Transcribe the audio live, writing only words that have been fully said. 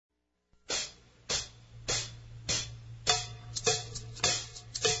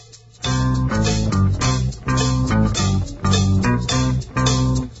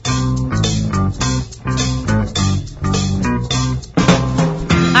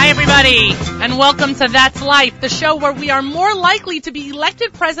everybody, and welcome to That's Life, the show where we are more likely to be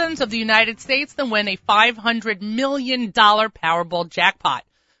elected president of the United States than win a $500 million Powerball jackpot.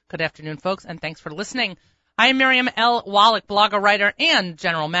 Good afternoon, folks, and thanks for listening. I am Miriam L. Wallach, blogger, writer, and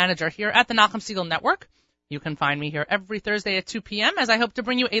general manager here at the Nachum Segal Network. You can find me here every Thursday at 2 p.m. as I hope to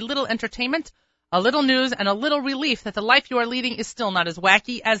bring you a little entertainment, a little news, and a little relief that the life you are leading is still not as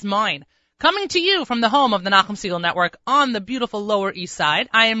wacky as mine. Coming to you from the home of the Nachum Segal Network on the beautiful Lower East Side,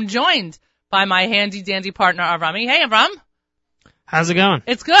 I am joined by my handy-dandy partner, Avrami. Hey, Avram. How's it going?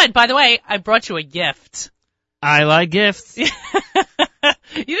 It's good. By the way, I brought you a gift. I like gifts. You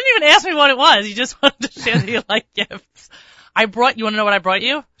didn't even ask me what it was. You just wanted to share that you like gifts. You want to know what I brought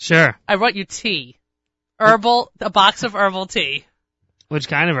you? Sure. I brought you tea. A box of herbal tea. Which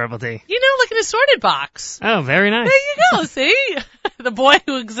kind of herbal tea? You know, like an assorted box. Oh, very nice. There you go, see? The boy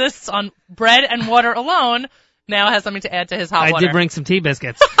who exists on bread and water alone now has something to add to his hot water. I did bring some tea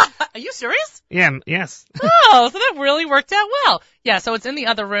biscuits. Are you serious? Yeah, yes. Oh, so that really worked out well. Yeah, so it's in the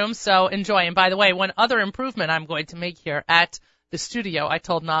other room, so enjoy. And by the way, one other improvement I'm going to make here at the studio, I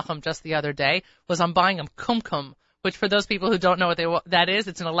told Nachum just the other day, was I'm buying a kumkum, which for those people who don't know what that is,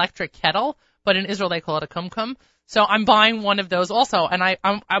 it's an electric kettle, but in Israel they call it a kumkum. So I'm buying one of those also, and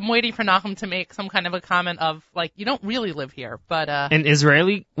I'm waiting for Nachum to make some kind of a comment of, like, you don't really live here, but an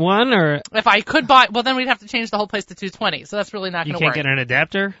Israeli one, or if I could buy, well, then we'd have to change the whole place to 220, so that's really not going to work. You can't get an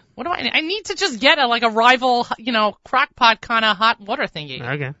adapter? What do I need to just get a rival, crock-pot kind of hot water thingy.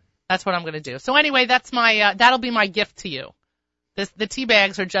 Okay. That's what I'm going to do. So anyway, that's my that'll be my gift to you. The tea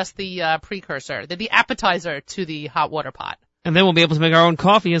bags are just the precursor. They're the appetizer to the hot water pot. And then we'll be able to make our own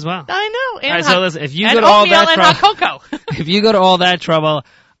coffee as well. I know. And all right, so listen, if you and go to all that and hot cocoa. if you go to all that trouble,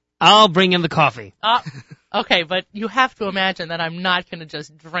 I'll bring in the coffee. Okay, but you have to imagine that I'm not going to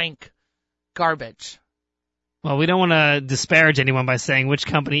just drink garbage. Well, we don't want to disparage anyone by saying which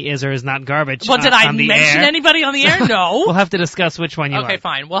company is or is not garbage. Well, did I air. mention anybody on the air? No. We'll have to discuss which one you Okay, like.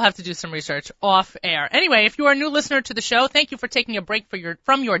 fine. We'll have to do some research off air. Anyway, if you are a new listener to the show, thank you for taking a break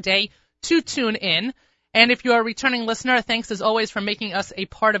from your day to tune in. And if you are a returning listener, thanks as always for making us a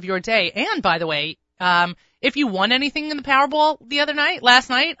part of your day. And by the way, if you won anything in the Powerball last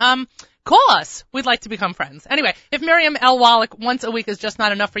night, call us. We'd like to become friends. Anyway, if Miriam L. Wallach once a week is just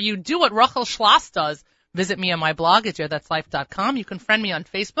not enough for you, do what Rachel Schloss does. Visit me on my blog at yourthat'slife.com. You can friend me on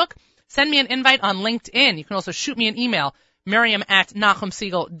Facebook. Send me an invite on LinkedIn. You can also shoot me an email,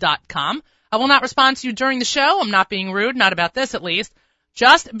 miriam@nachumsegal.com. I will not respond to you during the show. I'm not being rude, not about this at least.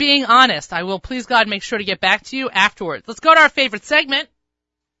 Just being honest. I will, please God, make sure to get back to you afterwards. Let's go to our favorite segment.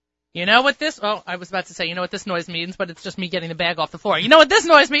 You know what this noise means, but it's just me getting the bag off the floor. You know what this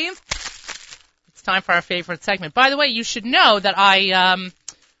noise means? It's time for our favorite segment. By the way, you should know that I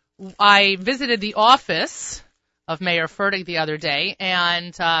visited the office of Mayor Fertig the other day,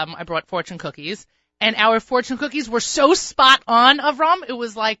 and I brought fortune cookies. And our fortune cookies were so spot on, Avram. It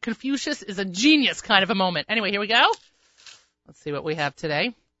was like Confucius is a genius kind of a moment. Anyway, here we go. Let's see what we have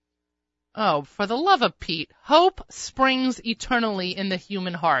today. Oh, for the love of Pete, hope springs eternally in the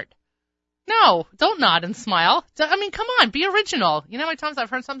human heart. No, don't nod and smile. I mean, come on, be original. You know how many times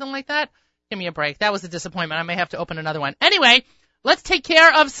I've heard something like that? Give me a break. That was a disappointment. I may have to open another one. Anyway, let's take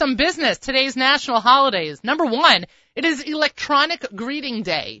care of some business. Today's national holidays. Number 1, it is Electronic Greeting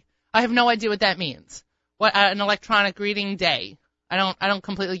Day. I have no idea what that means. What an electronic greeting day. I don't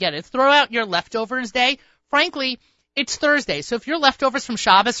completely get it. It's Throw Out Your Leftovers Day. Frankly, it's Thursday, so if your leftovers from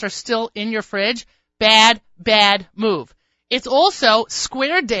Shabbos are still in your fridge, bad move. It's also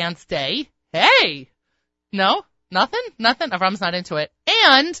Square Dance Day. Hey! No? Nothing? Avram's not into it.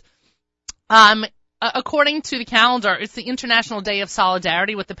 And, according to the calendar, it's the International Day of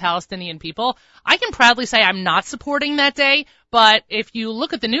Solidarity with the Palestinian people. I can proudly say I'm not supporting that day, but if you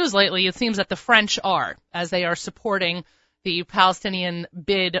look at the news lately, it seems that the French are, as they are supporting the Palestinian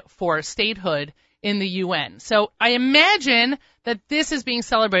bid for statehood in the UN. So I imagine that this is being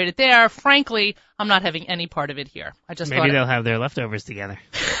celebrated there. Frankly, I'm not having any part of it here. Maybe they'll have their leftovers together.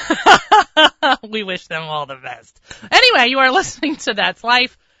 We wish them all the best. Anyway, you are listening to That's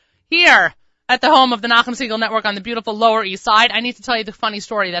Life here at the home of the Nachum Segal Network on the beautiful Lower East Side. I need to tell you the funny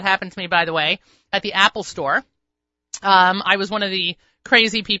story that happened to me, by the way, at the Apple Store. I was one of the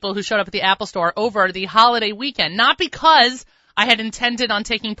crazy people who showed up at the Apple Store over the holiday weekend, not because I had intended on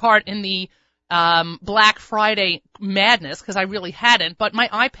taking part in the Black Friday madness, because I really hadn't, but my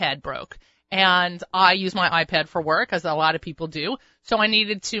iPad broke. And I use my iPad for work, as a lot of people do, so I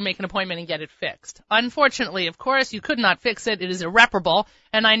needed to make an appointment and get it fixed. Unfortunately, of course, you could not fix it. It is irreparable,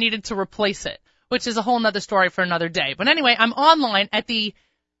 and I needed to replace it, which is a whole nother story for another day. But anyway, I'm online at the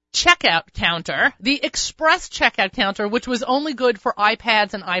checkout counter, the express checkout counter, which was only good for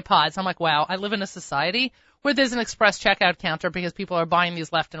iPads and iPods. I'm like, wow, I live in a society where there's an express checkout counter because people are buying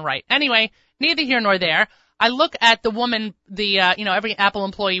these left and right. Anyway, neither here nor there. I look at the woman, every Apple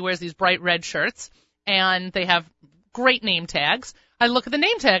employee wears these bright red shirts, and they have great name tags. I look at the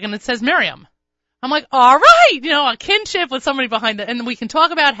name tag, and it says Miriam. I'm like, all right, a kinship with somebody behind it, and we can talk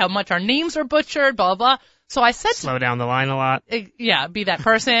about how much our names are butchered, blah, blah. So I said, slow down the line a lot. Yeah, be that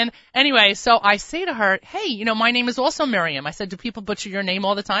person. Anyway, so I say to her, hey, my name is also Miriam. I said, do people butcher your name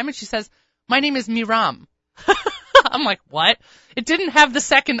all the time? And she says, my name is Miram. I'm like, what? It didn't have the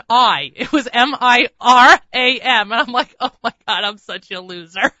second I. It was M-I-R-A-M. And I'm like, oh my God, I'm such a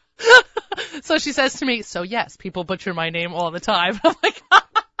loser. So she says to me, so yes, people butcher my name all the time. I'm like,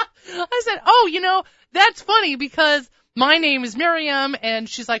 I said, oh, that's funny because my name is Miriam. And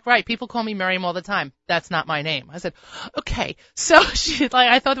she's like, right, people call me Miriam all the time. That's not my name. I said, okay. So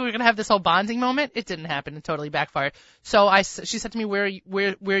I thought we were going to have this whole bonding moment. It didn't happen. It totally backfired. So she said to me, where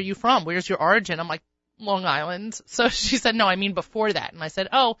are you from? Where's your origin? I'm like, Long Island. So she said, no, I mean before that. And I said,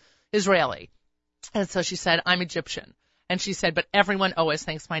 oh, Israeli. And so she said, I'm Egyptian. And she said, but everyone always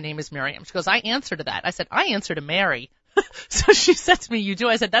thinks my name is Miriam. She goes, I answer to that. I said, I answer to Mary. So she said to me, you do?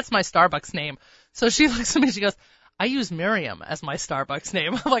 I said, that's my Starbucks name. So she looks at me, she goes, I use Miriam as my Starbucks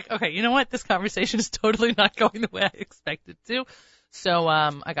name. I'm like, okay, you know what? This conversation is totally not going the way I expected to. So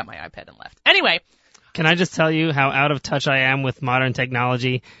I got my iPad and left. Anyway. Can I just tell you how out of touch I am with modern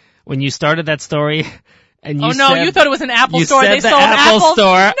technology? When you started that story, and you said, you thought it was an Apple store. They sold Apple apples.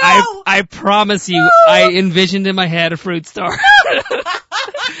 Store. No! I promise you, No! I envisioned in my head a fruit store. And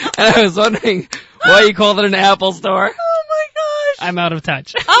I was wondering why you called it an Apple store. Oh my gosh. I'm out of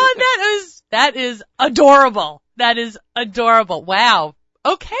touch. Oh, that is adorable. That is adorable. Wow.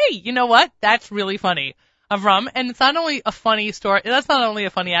 Okay. You know what? That's really funny. Avram. And it's not only a funny story. That's not only a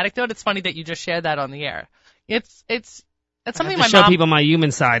funny anecdote. It's funny that you just shared that on the air. It's something I have to show people my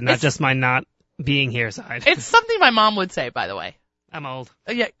human side, not just my not being here side. It's something my mom would say, by the way. I'm old.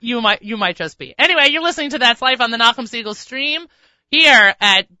 Yeah, you might just be. Anyway, you're listening to That's Life on the Nachum Segal stream here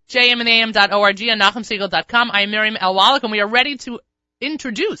at jmandam.org and nachumsegal.com. I am Miriam L. Wallach, and we are ready to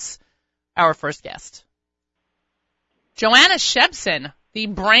introduce our first guest. Joanna Shebson, the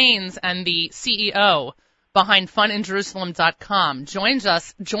brains and the CEO behind funinjerusalem.com, joins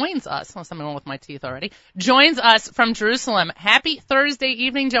us, oh, something wrong with my teeth already, joins us from Jerusalem. Happy Thursday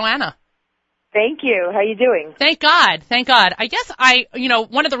evening, Joanna. Thank you. How you doing? Thank God. I guess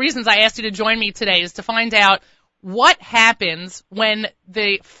one of the reasons I asked you to join me today is to find out what happens when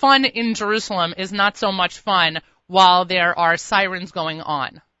the fun in Jerusalem is not so much fun while there are sirens going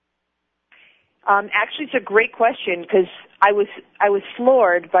on. Actually, it's a great question because I was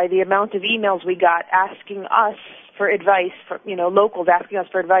floored by the amount of emails we got asking us for advice, locals asking us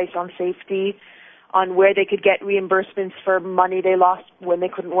for advice on safety, on where they could get reimbursements for money they lost when they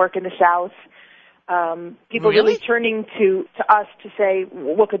couldn't work in the South. People really turning to us to say,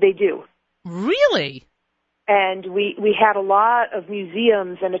 what could they do? Really? And we had a lot of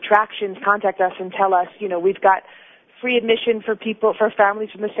museums and attractions contact us and tell us, we've got free admission for families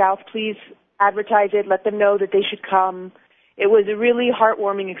from the South. Please advertise it. Let them know that they should come. It was a really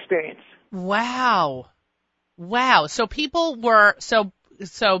heartwarming experience. Wow. So people were, so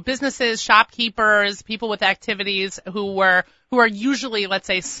businesses, shopkeepers, people with activities who are usually, let's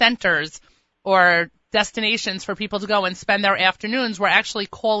say, centers or destinations for people to go and spend their afternoons were actually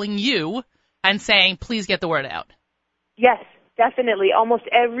calling you and saying, please get the word out. Yes, definitely. Almost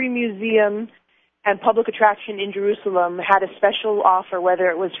every museum and public attraction in Jerusalem had a special offer, whether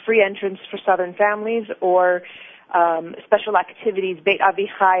it was free entrance for Southern families or special activities. Beit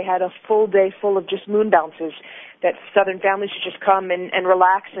Avichai had a full day full of just moon bounces that Southern families should just come and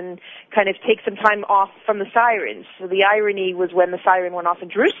relax and kind of take some time off from the sirens. So the irony was when the siren went off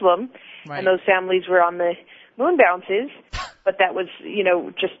in Jerusalem, right, and those families were on the moon bounces, but that was,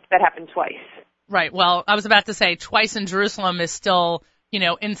 that happened twice. Right. Well, I was about to say twice in Jerusalem is still,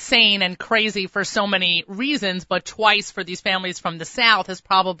 insane and crazy for so many reasons, but twice for these families from the South is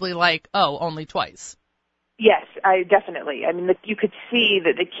probably like, only twice. Yes, definitely. I mean, you could see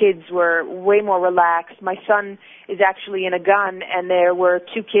that the kids were way more relaxed. My son is actually in a gun, and there were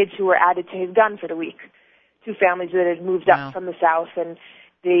 2 kids who were added to his gun for the week. 2 families that had moved up from the South, and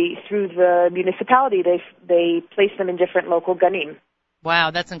through the municipality, they placed them in different local ganim.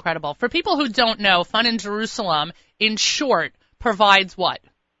 Wow, that's incredible. For people who don't know, Fun in Jerusalem, in short, provides what?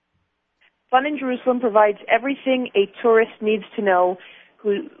 Fun in Jerusalem provides everything a tourist needs to know,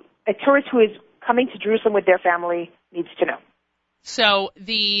 a tourist who is coming to Jerusalem with their family needs to know. So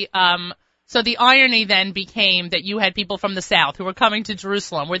So the irony then became that you had people from the South who were coming to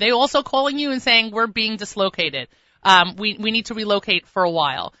Jerusalem. Were they also calling you and saying, we're being dislocated? We need to relocate for a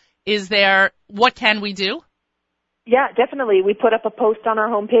while. What can we do? Yeah, definitely. We put up a post on our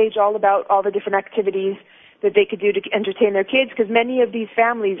homepage all about all the different activities that they could do to entertain their kids, because many of these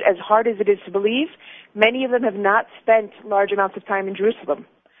families, as hard as it is to believe, many of them have not spent large amounts of time in Jerusalem.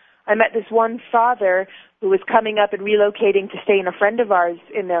 I met this one father who was coming up and relocating to stay in a friend of ours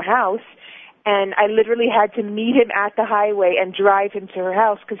in their house, and I literally had to meet him at the highway and drive him to her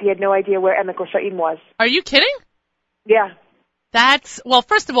house because he had no idea where Emek Roshaim was. Are you kidding? Yeah. Well,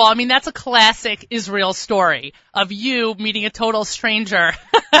 first of all, I mean, that's a classic Israel story of you meeting a total stranger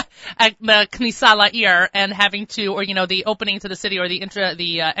at the Knisa La'ir and having to, or, the opening to the city or the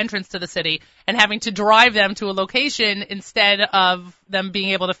entrance to the city and having to drive them to a location instead of them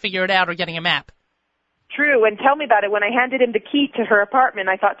being able to figure it out or getting a map. True, and tell me about it. When I handed him the key to her apartment,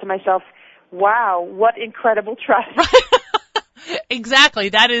 I thought to myself, wow, what incredible trust. Exactly.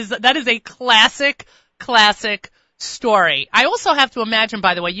 That is a classic story. I also have to imagine,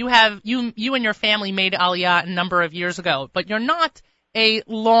 by the way, you and your family made Aliyah a number of years ago, but you're not a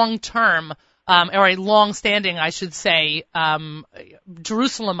long-term, or a long-standing, I should say,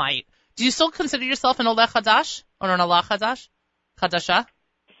 Jerusalemite. Do you still consider yourself an Oleh Chadash or an Ala Chadash? Chadasha?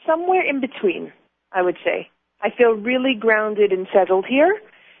 Somewhere in between, I would say. I feel really grounded and settled here.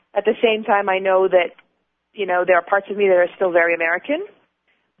 At the same time, I know that, there are parts of me that are still very American,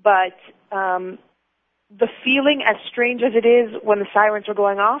 but the feeling, as strange as it is when the sirens were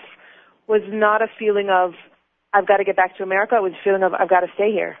going off, was not a feeling of, I've got to get back to America. It was a feeling of, I've got to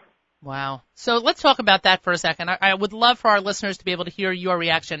stay here. Wow. So let's talk about that for a second. I would love for our listeners to be able to hear your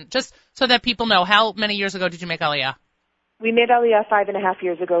reaction, just so that people know. How many years ago did you make Aliyah? We made Aliyah 5.5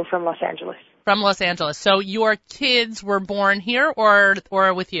 years ago from Los Angeles. From Los Angeles. So your kids were born here or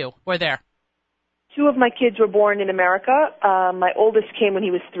with you, or there? 2 of my kids were born in America. My oldest came when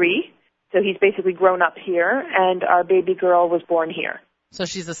he was 3. So he's basically grown up here, and our baby girl was born here. So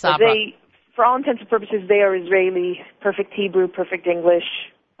she's a Saba. So for all intents and purposes, they are Israeli, perfect Hebrew, perfect English.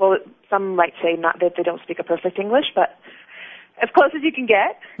 Well, some might say not that they don't speak a perfect English, but as close as you can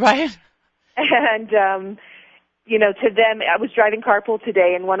get. Right. And, to them, I was driving carpool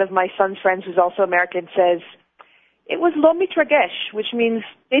today, and one of my son's friends, who's also American, says, it was lo mitragesh, which means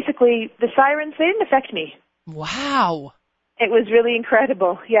basically the sirens, they didn't affect me. Wow. It was really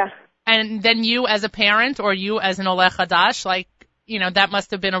incredible, yeah. And then you as a parent or you as an Oleh Chadash, that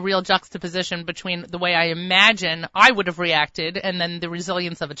must have been a real juxtaposition between the way I imagine I would have reacted and then the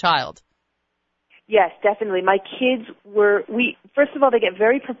resilience of a child. Yes, definitely. My kids first of all, they get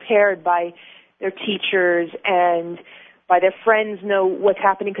very prepared by their teachers and by their friends know what's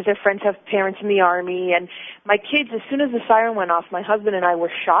happening because their friends have parents in the army. And my kids, as soon as the siren went off, my husband and I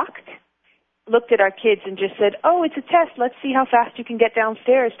were shocked. Looked at our kids and just said, oh, it's a test. Let's see how fast you can get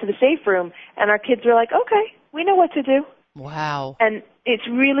downstairs to the safe room. And our kids were like, okay, we know what to do. Wow. And it's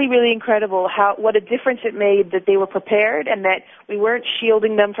really, really incredible what a difference it made that they were prepared and that we weren't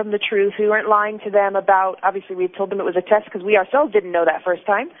shielding them from the truth. We weren't lying to them about, obviously we told them it was a test because we ourselves didn't know that first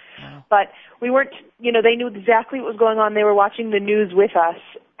time. Wow. But we weren't, they knew exactly what was going on. They were watching the news with us.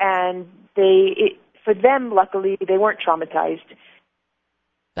 And for them, luckily, they weren't traumatized.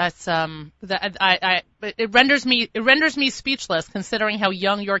 That's it renders me speechless considering how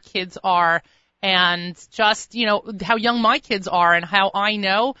young your kids are and just how young my kids are and how I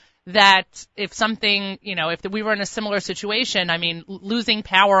know that if something if we were in a similar situation, I mean losing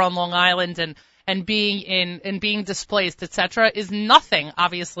power on Long Island and being displaced, etc., is nothing,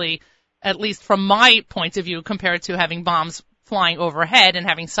 obviously, at least from my point of view, compared to having bombs flying overhead and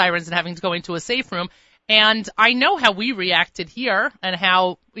having sirens and having to go into a safe room. And I know how we reacted here and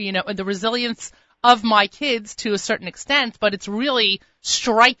how, the resilience of my kids to a certain extent, but it's really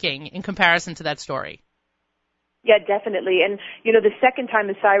striking in comparison to that story. Yeah, definitely. And, the second time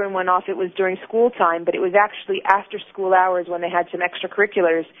the siren went off, it was during school time, but it was actually after school hours when they had some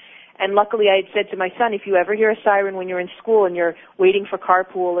extracurriculars. And luckily I had said to my son, if you ever hear a siren when you're in school and you're waiting for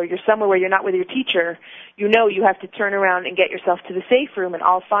carpool or you're somewhere where you're not with your teacher, you have to turn around and get yourself to the safe room and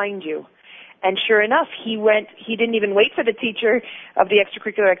I'll find you. And sure enough, he didn't even wait for the teacher of the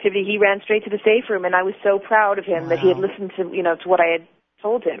extracurricular activity. He ran straight to the safe room, and I was so proud of him that he had listened to, to what I had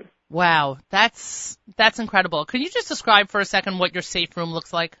told him. Wow, that's incredible. Can you just describe for a second what your safe room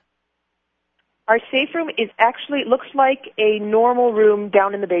looks like? Our safe room looks like a normal room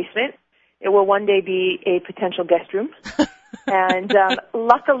down in the basement. It will one day be a potential guest room. And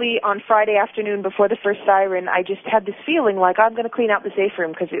luckily, on Friday afternoon before the first siren, I just had this feeling like I'm going to clean out the safe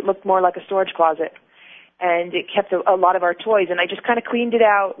room because it looked more like a storage closet. and it kept a lot of our toys. And I just kind of cleaned it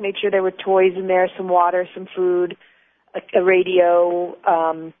out, made sure there were toys in there, some water, some food, a radio,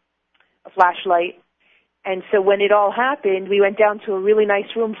 a flashlight. And so when it all happened, we went down to a really nice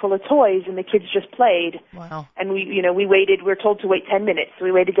room full of toys, and the kids just played. Wow. And we waited. We were told to wait 10 minutes. So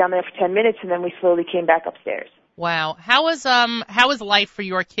we waited down there for 10 minutes, and then we slowly came back upstairs. Wow. How has life for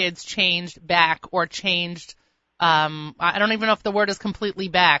your kids changed, I don't even know if the word is completely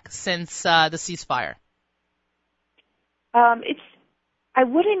back since the ceasefire?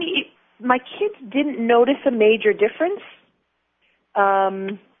 My kids didn't notice a major difference.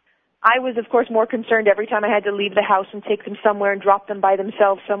 I was, of course, more concerned every time I had to leave the house and take them somewhere and drop them by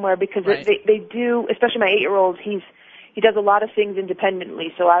themselves somewhere, because right. they do, especially my 8-year-old, he does a lot of things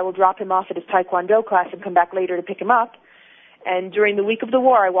independently. So I will drop him off at his Taekwondo class and come back later to pick him up. And during the week of the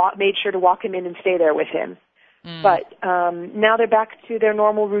war, I made sure to walk him in and stay there with him. But now they're back to their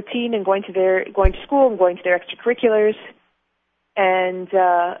normal routine and going to school and going to their extracurriculars. And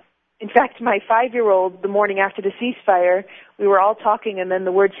in fact, my 5-year-old, the morning after the ceasefire, we were all talking, and then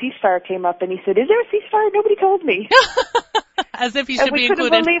the word ceasefire came up, and he said, "Is there a ceasefire? Nobody told me." As if he should be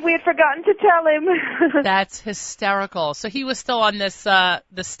included. And we couldn't believe we had forgotten to tell him. That's hysterical. So he was still on this the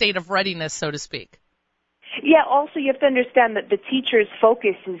state of readiness, so to speak. Yeah. Also, you have to understand that the teacher's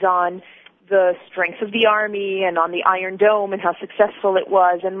focus is on the strength of the Army and on the Iron Dome and how successful it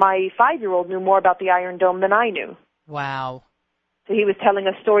was. And my 5-year-old knew more about the Iron Dome than I knew. Wow. So he was telling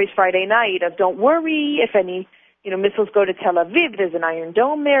us stories Friday night of, don't worry, if any missiles go to Tel Aviv, there's an Iron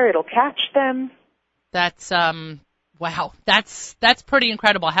Dome there, it'll catch them. That's wow. That's pretty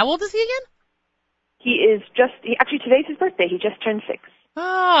incredible. How old is he again? Actually today's his birthday. He just turned 6.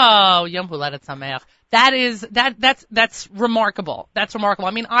 Oh, Yom Huledet Sameach. That's remarkable. That's remarkable.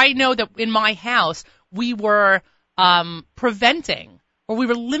 I mean, I know that in my house we were preventing, or we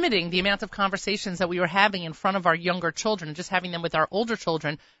were limiting the amount of conversations that we were having in front of our younger children, just having them with our older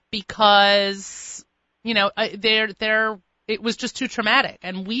children, because it was just too traumatic,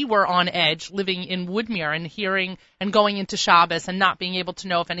 and we were on edge, living in Woodmere and hearing and going into Shabbos and not being able to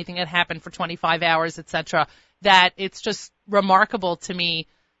know if anything had happened for 25 hours, etc. That it's just remarkable to me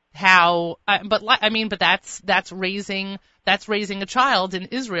how, but that's raising a child in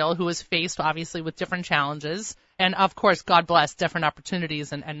Israel who is faced obviously with different challenges, and of course, God bless, different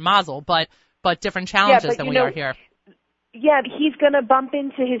opportunities and mazel, but different challenges than we are here. Yeah, he's going to bump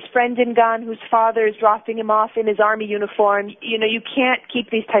into his friend in Gan whose father is dropping him off in his army uniform. You can't keep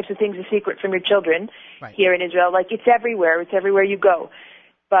these types of things a secret from your children here in Israel. Like, it's everywhere. It's everywhere you go.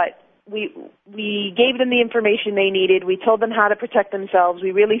 But we gave them the information they needed. We told them how to protect themselves.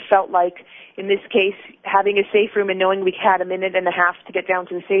 We really felt like, in this case, having a safe room and knowing we had a minute and a half to get down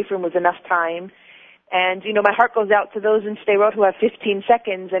to the safe room was enough time. And, my heart goes out to those in Sderot who have 15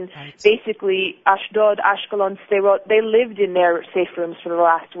 seconds. And basically, Ashdod, Ashkelon, Sderot, they lived in their safe rooms for the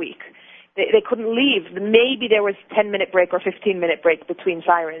last week. They couldn't leave. Maybe there was 10-minute break or 15-minute break between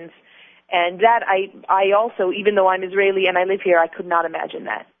sirens. And that I also, even though I'm Israeli and I live here, I could not imagine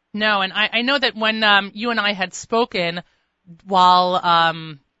that. No, and I know that when you and I had spoken while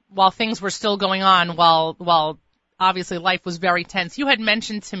things were still going on, while obviously life was very tense, you had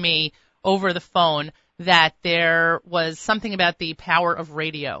mentioned to me over the phone that there was something about the power of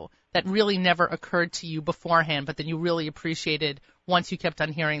radio that really never occurred to you beforehand, but that you really appreciated once you kept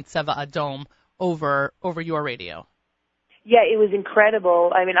on hearing Tzeva Adom over your radio. Yeah, it was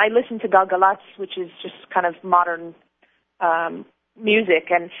incredible. I mean, I listened to Galgalatz, which is just kind of modern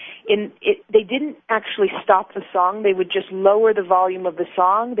music, and they didn't actually stop the song. They would just lower the volume of the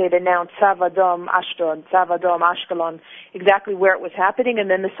song. They'd announce Tzeva Adom Ashdod, Tzeva Adom Ashkelon, exactly where it was happening, and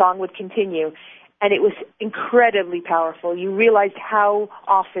then the song would continue. And it was incredibly powerful. You realized how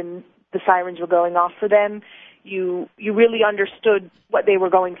often the sirens were going off for them. You really understood what they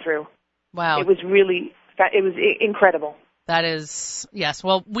were going through. Wow. It was incredible. That is, yes.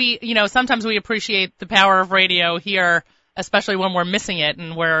 Well, sometimes we appreciate the power of radio here, especially when we're missing it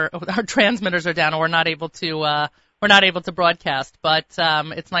and where our transmitters are down and we're not able to broadcast. But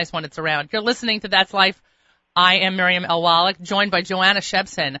it's nice when it's around. You're listening to That's Life. I am Miriam L. Wallach, joined by Joanna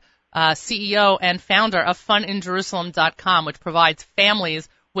Shebson, CEO and founder of FunInJerusalem.com, which provides families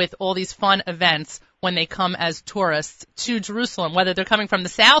with all these fun events when they come as tourists to Jerusalem, whether they're coming from the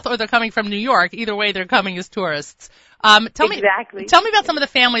south or they're coming from New York. Either way, they're coming as tourists. Tell me about some of the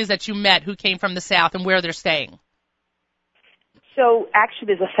families that you met who came from the south and where they're staying. So actually,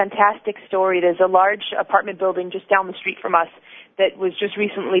 there's a fantastic story. There's a large apartment building just down the street from us that was just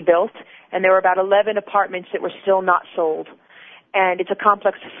recently built, and there were about 11 apartments that were still not sold. And it's a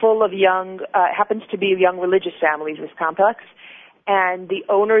complex full of happens to be young religious families, this complex. and the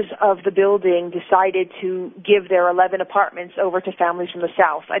owners of the building decided to give their 11 apartments over to families from the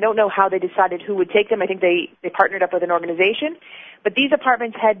South. I don't know how they decided who would take them. I think they partnered up with an organization. But these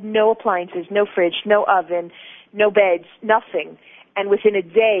apartments had no appliances, no fridge, no oven, no beds, nothing. And within a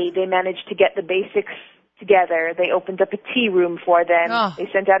day, they managed to get the basics together. They opened up a tea room for them. Oh. They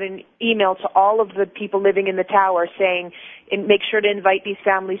sent out an email to all of the people living in the tower saying, make sure to invite these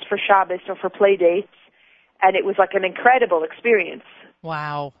families for Shabbos or for play dates. And it was like an incredible experience.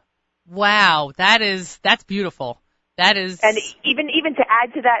 Wow. That's beautiful. That is. And even to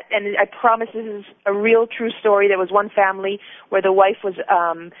add to that, and I promise this is a real true story, there was one family where the wife was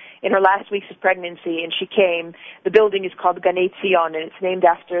in her last weeks of pregnancy, and she came. The building is called Ganei Tzion, and it's named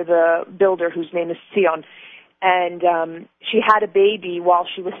after the builder whose name is Tzion. And she had a baby while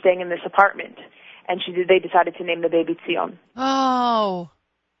she was staying in this apartment, and they decided to name the baby Tzion. Oh.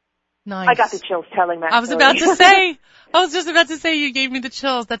 Nice. I got the chills telling that I was just about to say you gave me the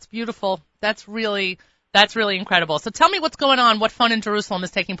chills. That's beautiful. That's really incredible. So tell me what's going on. What fun in Jerusalem is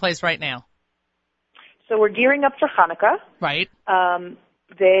taking place right now? So we're gearing up for Hanukkah. Right.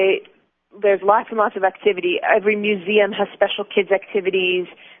 There's lots and lots of activity. Every museum has special kids activities.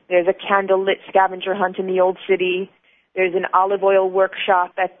 There's a candle-lit scavenger hunt in the Old City. There's an olive oil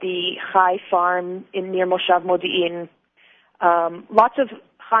workshop at the Chai Farm near Moshav Modi'in. Lots of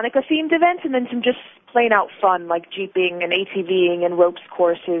Hanukkah-themed events, and then some just plain-out fun like jeeping and ATVing and ropes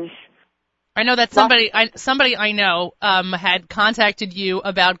courses. I know that somebody I know had contacted you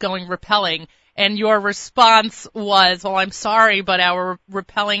about going rappelling, and your response was, "Well, I'm sorry, but our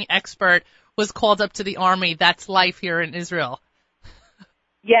rappelling expert was called up to the army. That's life here in Israel."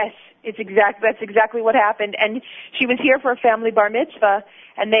 Yes, that's exactly what happened. And she was here for a family bar mitzvah,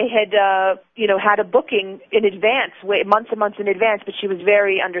 and they had had a booking in advance, months and months in advance, but she was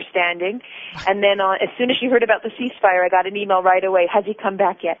very understanding. And then as soon as she heard about the ceasefire, I got an email right away, "Has he come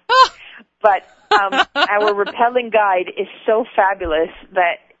back yet?" But our rappelling guide is so fabulous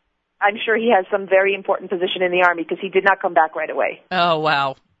that I'm sure he has some very important position in the army, because he did not come back right away. Oh,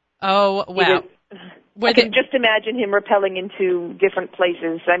 wow. I can just imagine him rappelling into different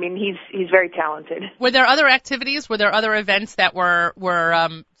places. I mean, he's very talented. Were there other activities? Were there other events that were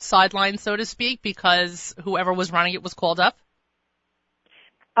sidelined, so to speak, because whoever was running it was called up?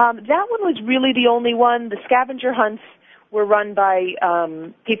 That one was really the only one. The scavenger hunts were run by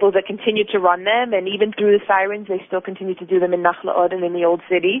people that continued to run them, and even through the sirens, they still continue to do them in Nachlaot and in the Old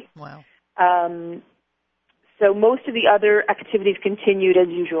City. Wow. So most of the other activities continued as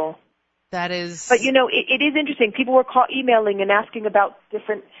usual. That is... But, it is interesting. People were emailing and asking about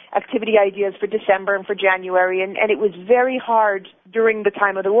different activity ideas for December and for January, and it was very hard during the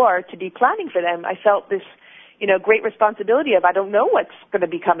time of the war to be planning for them. I felt this, great responsibility of, I don't know what's going to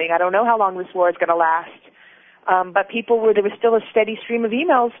be coming. I don't know how long this war is going to last. But there was still a steady stream of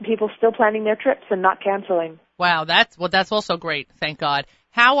emails, and people still planning their trips and not canceling. Wow, that's also great, thank God.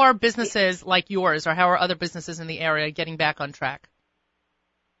 How are businesses like yours, or how are other businesses in the area getting back on track?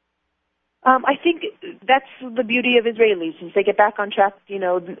 I think that's the beauty of Israelis, is they get back on track,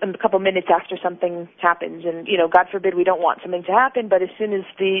 a couple minutes after something happens. And, God forbid we don't want something to happen, but as soon as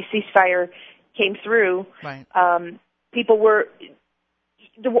the ceasefire came through, right. People were...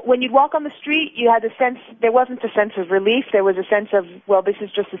 When you'd walk on the street, you had there wasn't a sense of relief. There was a sense of, well, this is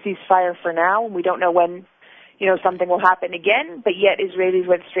just a ceasefire for now, and we don't know when, something will happen again, but yet Israelis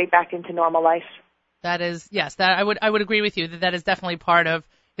went straight back into normal life. That is, yes, I would agree with you that is definitely part of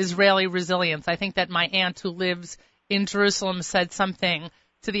Israeli resilience. I think that my aunt who lives in Jerusalem said something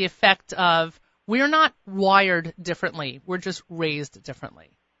to the effect of, we're not wired differently, we're just raised differently.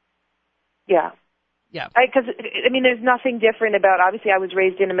 Yeah. Yeah. Because, there's nothing different about, obviously I was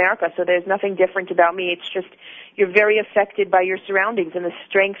raised in America, so there's nothing different about me. It's just, you're very affected by your surroundings, and the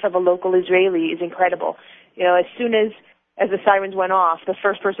strength of a local Israeli is incredible. As soon as the sirens went off, the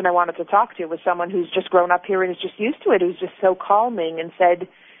first person I wanted to talk to was someone who's just grown up here and is just used to it, who's just so calming and said,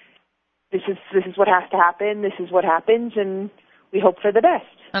 this is what has to happen, this is what happens, and we hope for the best.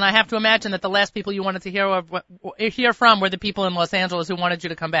 And I have to imagine that the last people you wanted to hear from were the people in Los Angeles who wanted you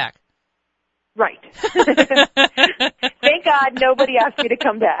to come back. Right. Thank God nobody asked me to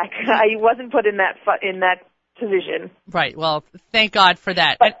come back. I wasn't put in that position. Right. Well, thank God for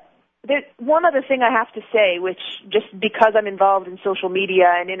that. But there's one other thing I have to say, which just because I'm involved in social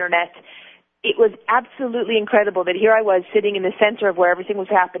media and internet, it was absolutely incredible that here I was sitting in the center of where everything was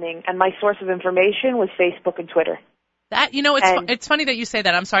happening, and my source of information was Facebook and Twitter. It's funny that you say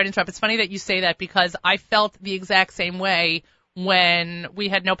that. I'm sorry to interrupt. It's funny that you say that, because I felt the exact same way when we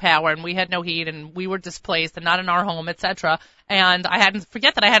had no power and we had no heat and we were displaced and not in our home, etc. And I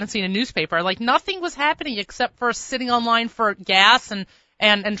hadn't seen a newspaper. Like, nothing was happening except for sitting online for gas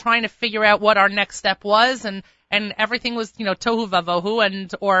and trying to figure out what our next step was, and everything was, tohu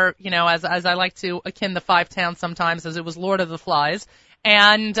vavohu, or as I like to akin the Five Towns sometimes, as it was Lord of the Flies.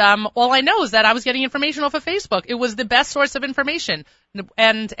 And all I know is that I was getting information off of Facebook. It was the best source of information,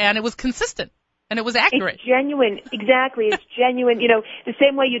 and it was consistent. And it was accurate. It's genuine. Exactly. It's genuine. The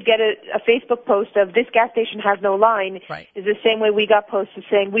same way you'd get a Facebook post of this gas station has no line, right, is the same way we got posted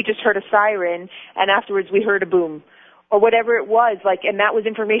saying we just heard a siren and afterwards we heard a boom. Or whatever it was, and that was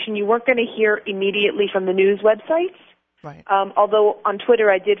information you weren't going to hear immediately from the news websites. Right. Although on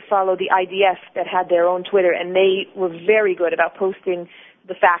Twitter I did follow the IDF that had their own Twitter, and they were very good about posting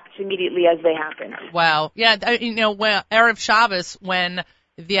the facts immediately as they happened. Wow. Yeah, when Erev Shabbos, when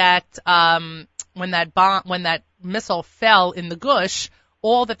that missile fell in the Gush,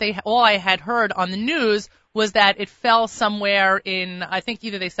 all I had heard on the news was that it fell somewhere in, I think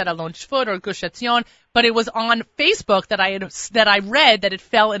either they said Alon Shvut or Gush Etzion, but it was on Facebook that I read that it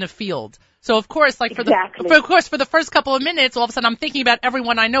fell in a field. So of course, for the first couple of minutes, all of a sudden I'm thinking about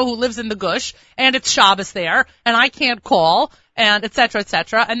everyone I know who lives in the Gush, and it's Shabbos there, and I can't call, and et cetera, et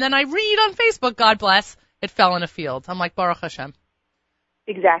cetera. And then I read on Facebook, God bless, it fell in a field. I'm like, Baruch Hashem.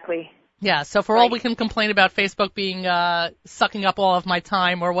 Exactly. Yeah, so for all we can complain about Facebook being, sucking up all of my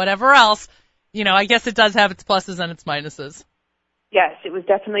time or whatever else, I guess it does have its pluses and its minuses. Yes, it was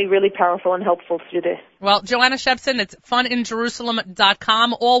definitely really powerful and helpful through this. Well, Joanna Shebson, it's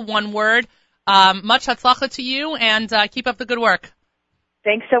funinjerusalem.com, all one word. Much hatzlacha to you, and keep up the good work.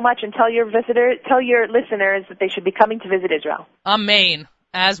 Thanks so much, and tell your listeners that they should be coming to visit Israel. Amen.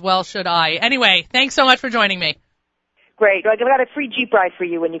 As well should I. Anyway, thanks so much for joining me. Great. I've got a free Jeep ride for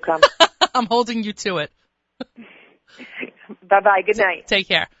you when you come. I'm holding you to it. Bye-bye. Good night. Take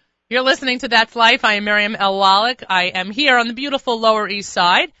care. You're listening to That's Life. I am Miriam L. Wallach. I am here on the beautiful Lower East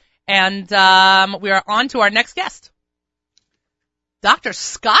Side, and we are on to our next guest. Dr.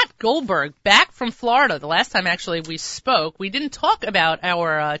 Scott Goldberg, back from Florida. The last time, actually, we spoke, we didn't talk about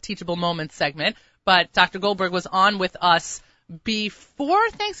our Teachable Moments segment, but Dr. Goldberg was on with us before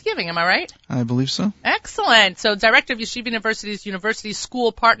Thanksgiving, am I right? I believe so. Excellent. So, Director of Yeshiva University's University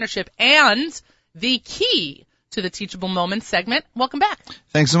School Partnership and the key to the Teachable Moments segment. Welcome back.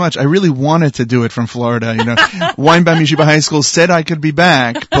 Thanks so much. I really wanted to do it from Florida. Weinbaum Yeshiva High School said I could be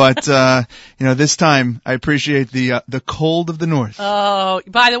back, but this time I appreciate the cold of the north. Oh,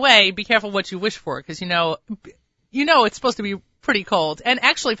 by the way, be careful what you wish for, because it's supposed to be pretty cold. And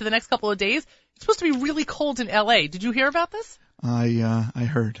actually, for the next couple of days, it's supposed to be really cold in LA. Did you hear about this? I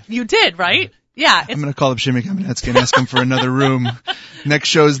heard. You did, right? Yeah. I'm going to call up Shimmy Kamenetsky and ask him for another room. Next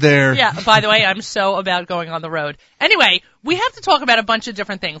show's there. Yeah, by the way, I'm so about going on the road. Anyway, we have to talk about a bunch of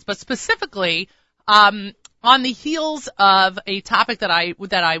different things, but specifically, on the heels of a topic that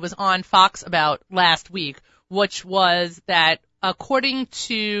I was on Fox about last week, which was that according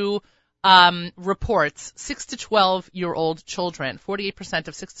to reports, 6 to 12-year-old children, 48%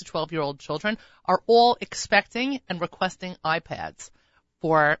 of 6 to 12-year-old children are all expecting and requesting iPads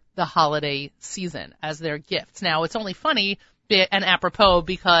for the holiday season as their gifts. Now, it's only funny and apropos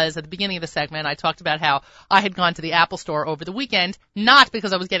because at the beginning of the segment, I talked about how I had gone to the Apple store over the weekend, not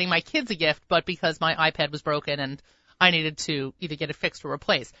because I was getting my kids a gift, but because my iPad was broken and I needed to either get it fixed or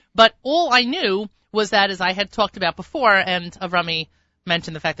replaced. But all I knew was that, as I had talked about before, and Avrami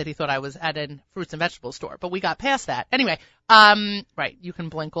mentioned the fact that he thought I was at a fruits and vegetable store, but we got past that. Anyway, right, you can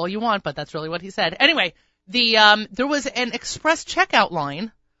blink all you want, but that's really what he said. Anyway, there was an express checkout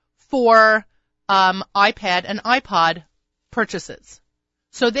line for iPad and iPod purchases.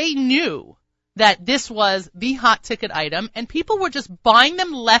 So they knew that this was the hot ticket item, and people were just buying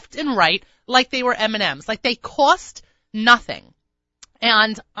them left and right like they were M&Ms, like they cost nothing.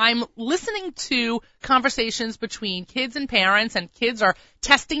 And I'm listening to conversations between kids and parents, and kids are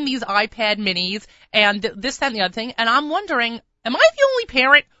testing these iPad minis and this, that, and the other thing, and I'm wondering, am I the only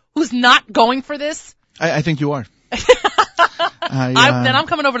parent who's not going for this? I think you are. Then I'm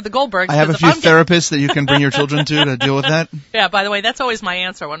coming over to the Goldbergs. I have a few therapists that you can bring your children to deal with that. Yeah, by the way, that's always my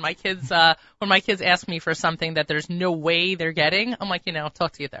answer when my kids ask me for something that there's no way they're getting. I'm like,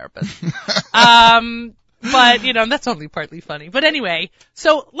 talk to your therapist. But that's only partly funny. But anyway,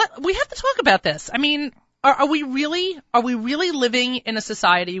 so we have to talk about this. I mean, are we really living in a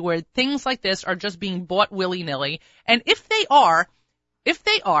society where things like this are just being bought willy-nilly? And if they are,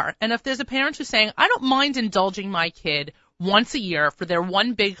 and if there's a parent who's saying, I don't mind indulging my kid once a year for their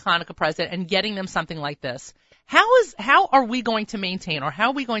one big Hanukkah present and getting them something like this, how are we going to maintain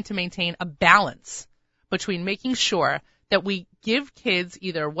a balance between making sure that we give kids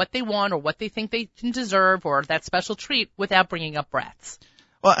either what they want or what they think they can deserve or that special treat without bringing up brats.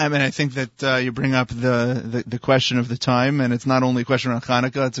 Well, I mean, I think that you bring up the question of the time, and it's not only a question around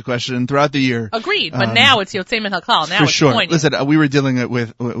Hanukkah, it's a question throughout the year. Agreed, but now it's Yotzei Min HaKlal. Now for it's sure. poignant. Listen, we were dealing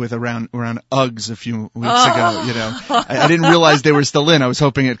with around Uggs a few weeks ago. You know, I didn't realize they were still in. I was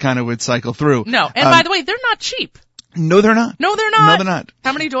hoping it kind of would cycle through. No, and by the way, they're not cheap. No, they're not. No, they're not. No, they're not.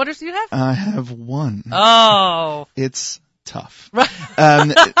 How many daughters do you have? I have one. Oh. It's tough. Right.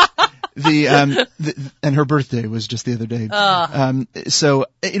 And her birthday was just the other day. So,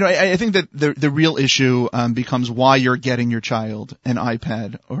 you know, I think that the real issue, becomes why you're getting your child an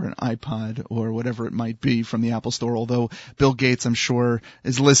iPad or an iPod or whatever it might be from the Apple Store, although Bill Gates, I'm sure,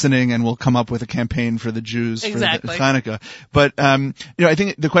 is listening and will come up with a campaign for the Jews for Hanukkah. But, you know, I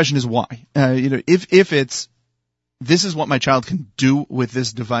think the question is why. You know, if it's, this is what my child can do with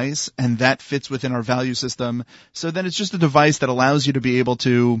this device, and that fits within our value system, so then it's just a device that allows you to be able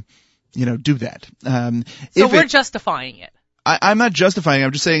to, you know, do that. So we're justifying it. I'm not justifying it.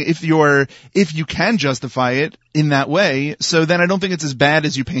 I'm just saying if you can justify it in that way, so then I don't think it's as bad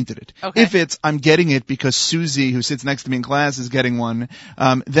as you painted it. Okay. If it's, I'm getting it because Susie, who sits next to me in class, is getting one,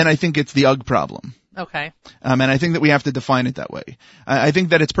 then I think it's the UGG problem. Okay. And I think that we have to define it that way. I think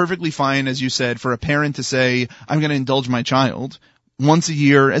that it's perfectly fine, as you said, for a parent to say, I'm going to indulge my child once a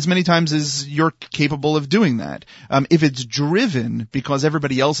year, as many times as you're capable of doing that. If it's driven because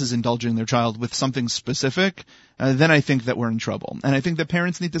everybody else is indulging their child with something specific, then I think that we're in trouble. And I think that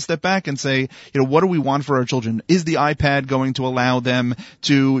parents need to step back and say, you know, what do we want for our children? Is the iPad going to allow them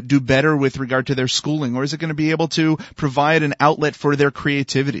to do better with regard to their schooling? Or is it going to be able to provide an outlet for their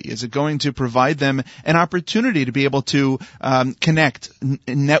creativity? Is it going to provide them an opportunity to be able to connect,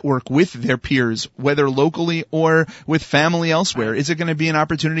 network with their peers, whether locally or with family elsewhere? Is it going to be an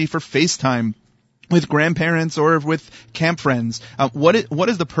opportunity for FaceTime with grandparents or with camp friends? What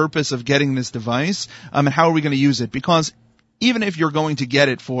is the purpose of getting this device, and how are we going to use it? Because even if you're going to get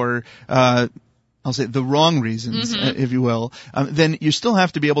it for, I'll say the wrong reasons, if you will, then you still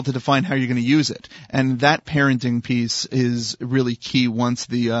have to be able to define how you're going to use it. And that parenting piece is really key once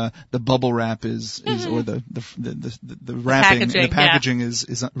the bubble wrap is or the wrapping, the packaging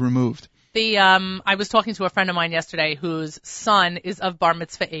is removed. I was talking to a friend of mine yesterday whose son is of bar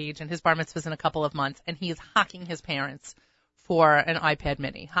mitzvah age, and his bar mitzvah is in a couple of months, and he is hocking his parents for an iPad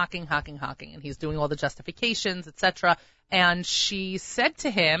mini. Hocking, and he's doing all the justifications, etc. And she said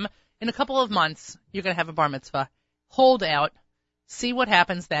to him, in a couple of months, you're going to have a bar mitzvah. Hold out, see what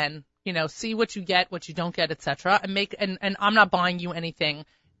happens then, you know, see what you get, what you don't get, etc. And I'm not buying you anything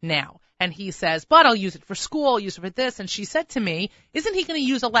now. And he says, but I'll use it for school, I'll use it for this. And she said to me, isn't he going to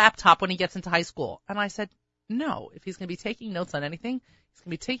use a laptop when he gets into high school? And I said, no. If he's going to be taking notes on anything, he's going to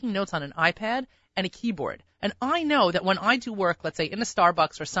be taking notes on an iPad and a keyboard. And I know that when I do work, let's say in a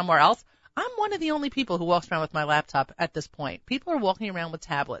Starbucks or somewhere else, I'm one of the only people who walks around with my laptop at this point. People are walking around with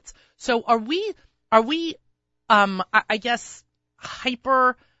tablets. So are we, I guess,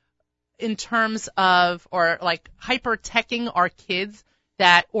 hyper in terms of, or like hyper teching our kids?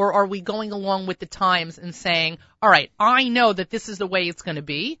 That, or are we going along with the times and saying, all right, I know that this is the way it's going to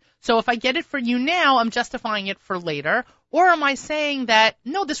be, so if I get it for you now, I'm justifying it for later, or am I saying that,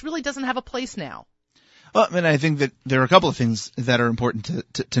 no, this really doesn't have a place now? Well, I mean, I think that there are a couple of things that are important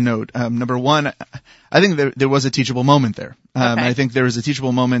to note. Number one, I think there was a teachable moment there. Okay. I think there was a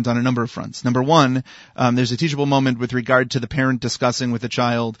teachable moment on a number of fronts. Number one, there's a teachable moment with regard to the parent discussing with the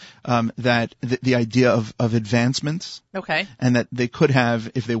child that the idea of advancements. Okay. And that they could have,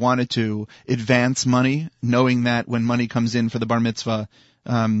 if they wanted to, advance money, knowing that when money comes in for the bar mitzvah,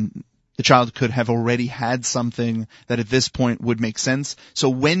 the child could have already had something that at this point would make sense. So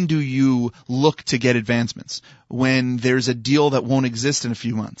when do you look to get advancements? When there's a deal that won't exist in a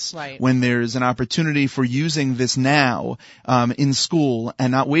few months. Right. When there's an opportunity for using this now in school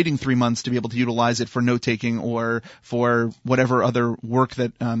and not waiting 3 months to be able to utilize it for note-taking or for whatever other work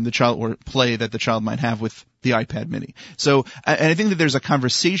that the child or play that the child might have with the iPad mini. So, and I think that there's a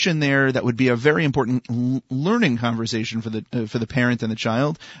conversation there that would be a very important learning conversation for the parent and the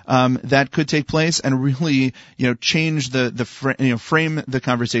child, that could take place and really, you know, change frame the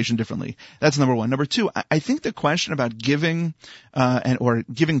conversation differently. That's number one. Number two, I think the question about giving, or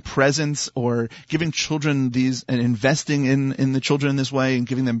giving presents or giving children these and investing in the children in this way and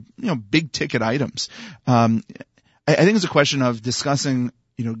giving them, you know, big ticket items. I think it's a question of discussing,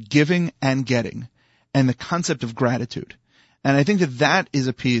 you know, giving and getting, and the concept of gratitude. And I think that is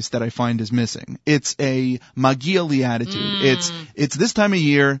a piece that I find is missing. It's a Magia Li attitude. It's this time of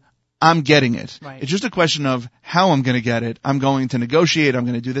year, I'm getting it. Right. It's just a question of how I'm going to get it. I'm going to negotiate. I'm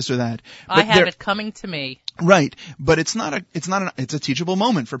going to do this or that. But I have it coming to me. Right, but it's a teachable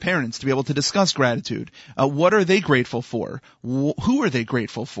moment for parents to be able to discuss gratitude. What are they grateful for? Who are they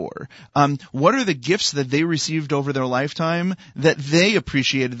grateful for? What are the gifts that they received over their lifetime that they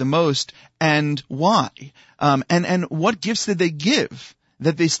appreciated the most, and why? And what gifts did they give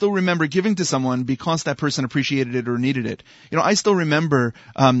that they still remember giving to someone because that person appreciated it or needed it? I still remember,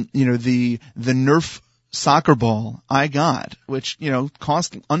 the Nerf soccer ball I got, which,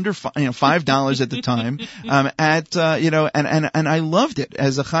 cost under $5 at the time, and I loved it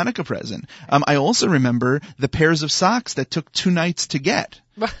as a Hanukkah present. I also remember the pairs of socks that took 2 nights to get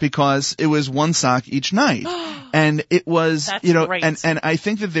because it was 1 sock each night. And it was, great. and I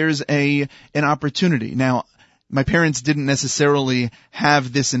think that there's an opportunity. Now, my parents didn't necessarily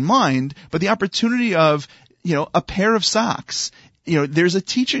have this in mind, but the opportunity of, a pair of socks, there's a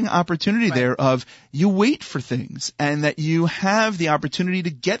teaching opportunity there of you wait for things and that you have the opportunity to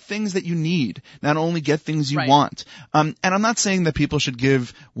get things that you need, not only get things you want. And I'm not saying that people should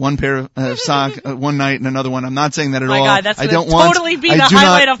give one pair of sock one night and another one. I'm not saying that at all. My God, that's totally be the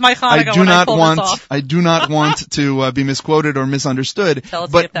highlight of my Hanukkah when I pull this off. I do not want to be misquoted or misunderstood. Tell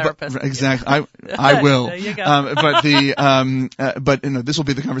it to your therapist. Exactly. I will. There you go. But this will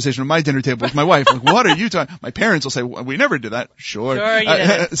be the conversation at my dinner table with my wife. Like, what are you talking? My parents will say, we never do that. Sure you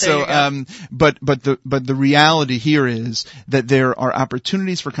did. But the reality here is that there are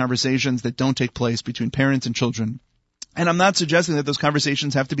opportunities for conversations that don't take place between parents and children. And I'm not suggesting that those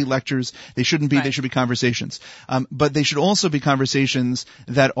conversations have to be lectures. They shouldn't be. They should be conversations. But they should also be conversations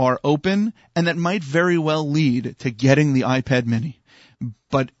that are open and that might very well lead to getting the iPad mini.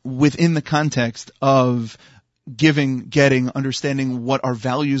 But within the context of giving, getting, understanding what our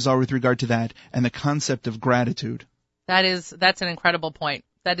values are with regard to that, and the concept of gratitude. That's an incredible point.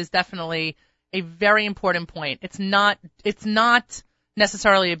 That is definitely a very important point. It's not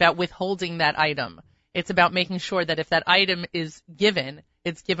necessarily about withholding that item. It's about making sure that if that item is given,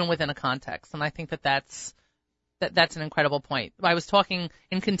 it's given within a context. And I think that's an incredible point. I was talking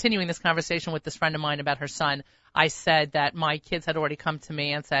and continuing this conversation with this friend of mine about her son. I said that my kids had already come to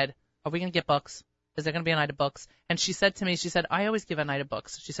me and said, are we going to get books? Is there going to be a night of books? And she said to me, I always give a night of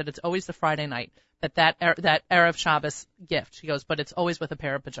books. She said, it's always the Friday night, that Erev Shabbos gift. She goes, but it's always with a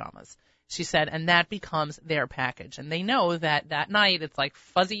pair of pajamas. She said, and that becomes their package. And they know that night it's like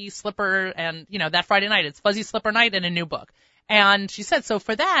fuzzy slipper and, that Friday night it's fuzzy slipper night and a new book. And she said, so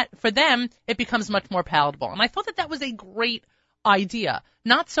for them, it becomes much more palatable. And I thought that was a great idea.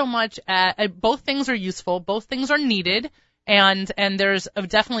 Not so much, both things are useful, both things are needed. And there's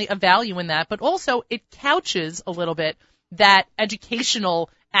definitely a value in that, but also it couches a little bit that educational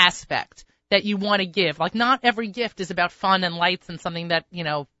aspect that you want to give. Like, not every gift is about fun and lights and something that,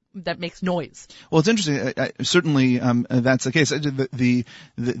 that makes noise. Well, it's interesting. Certainly, that's the case. The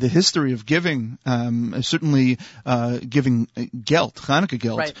history of giving, certainly, giving gelt, Hanukkah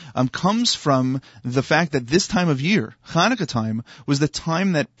gelt, comes from the fact that this time of year, Hanukkah time, was the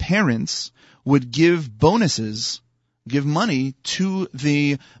time that parents would give bonuses, give money to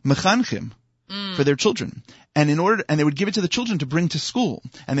the mechanchim for their children. And they would give it to the children to bring to school.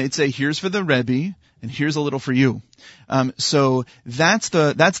 And they'd say, here's for the Rebbe, and here's a little for you. So that's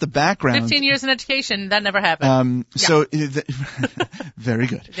the background. 15 years in education, that never happened. So, very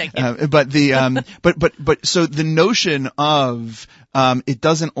good. Thank you. But so the notion of, it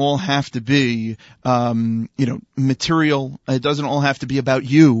doesn't all have to be, material. It doesn't all have to be about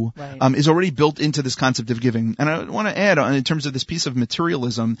you. Right. Is already built into this concept of giving. And I want to add on in terms of this piece of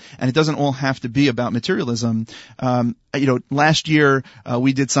materialism, and it doesn't all have to be about materialism. Last year,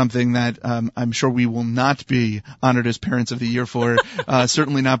 we did something that, I'm sure we will not be honored as Parents of the Year for,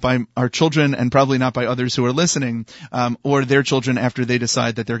 certainly not by our children and probably not by others who are listening, or their children after they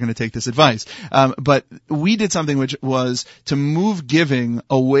decide that they're going to take this advice. But we did something which was to move giving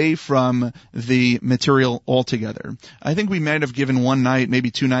away from the material altogether. I think we might have given one night, maybe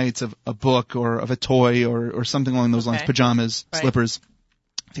 2 nights of a book or of a toy or something along those lines, pajamas, slippers.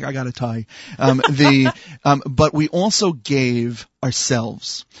 I think I got a tie. But we also gave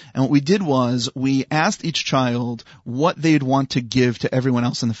ourselves. And what we did was we asked each child what they'd want to give to everyone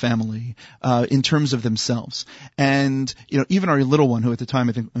else in the family, in terms of themselves. And, even our little one, who at the time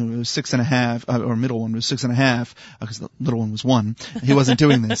I think was 6.5, or middle one was 6.5, because the little one was 1. He wasn't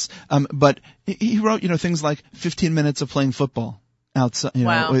doing this. But he wrote, things like 15 minutes of playing football outside,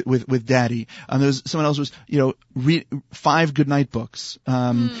 with daddy. There was someone else was, read 5 good night books.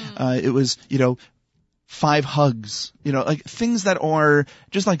 It was, 5 hugs, like things that are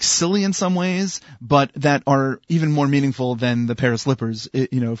just like silly in some ways, but that are even more meaningful than the pair of slippers,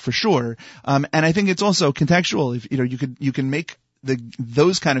 for sure. And I think it's also contextual. If, you can make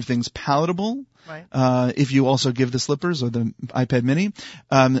those kind of things palatable. Right. If you also give the slippers or the iPad mini.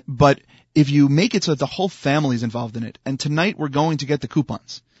 But if you make it so that the whole family is involved in it, and tonight we're going to get the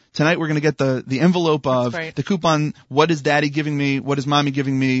coupons. Tonight we're going to get the envelope of the coupon. What is daddy giving me? What is mommy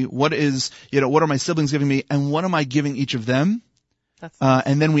giving me? What are my siblings giving me? And what am I giving each of them?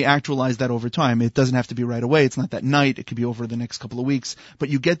 And then we actualize that over time. It doesn't have to be right away. It's not that night. It could be over the next couple of weeks. But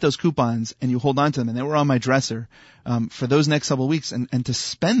you get those coupons and you hold on to them. And they were on my dresser for those next couple of weeks, and to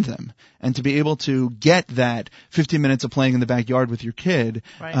spend them and to be able to get that 15 minutes of playing in the backyard with your kid,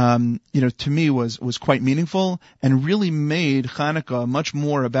 to me was quite meaningful and really made Hanukkah much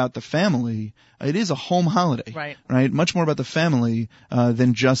more about the family. It is a home holiday, right? Much more about the family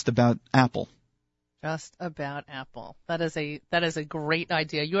than just about Apple. Just about Apple. That is a great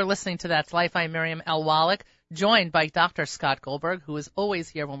idea. You are listening to That's Life. I'm Miriam L. Wallach, joined by Dr. Scott Goldberg, who is always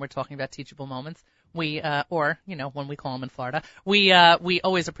here when we're talking about teachable moments. We, when we call him in Florida, we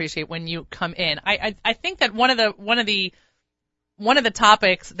always appreciate when you come in. I think that one of the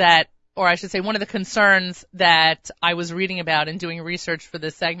topics that, or I should say one of the concerns that I was reading about and doing research for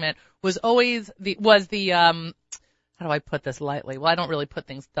this segment was how do I put this lightly? Well, I don't really put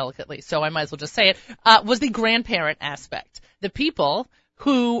things delicately, so I might as well just say it, was the grandparent aspect. The people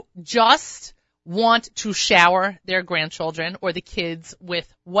who just want to shower their grandchildren or the kids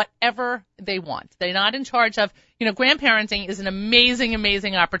with whatever they want. They're not in charge of, grandparenting is an amazing,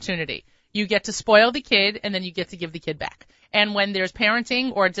 amazing opportunity. You get to spoil the kid, and then you get to give the kid back. And when there's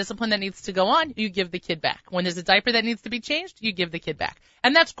parenting or discipline that needs to go on, you give the kid back. When there's a diaper that needs to be changed, you give the kid back.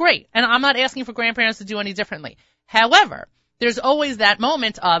 And that's great. And I'm not asking for grandparents to do any differently. However, there's always that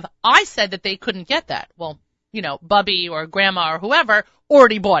moment of, I said that they couldn't get that. Well, Bubby or Grandma or whoever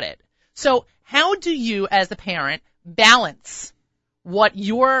already bought it. So how do you, as a parent, balance what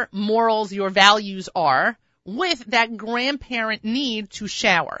your morals, your values are with that grandparent need to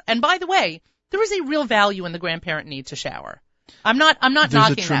shower? And by the way, there is a real value in the grandparent need to shower. I'm not knocking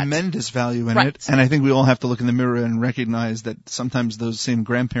that. There's a tremendous value in it, and I think we all have to look in the mirror and recognize that sometimes those same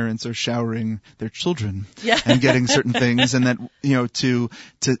grandparents are showering their children and getting certain things, and that to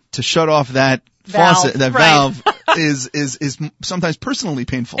shut off that faucet, that valve is sometimes personally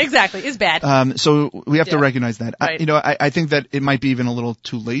painful. Exactly, is bad. So we have to recognize that. Right. I think that it might be even a little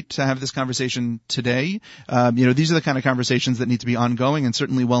too late to have this conversation today. These are the kind of conversations that need to be ongoing, and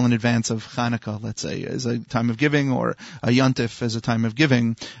certainly well in advance of Hanukkah, let's say, as a time of giving, or a Yontif as a time of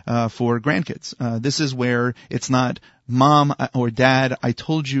giving for grandkids. This is where it's not mom or dad, I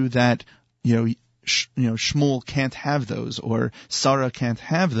told you that Shmuel can't have those, or Sarah can't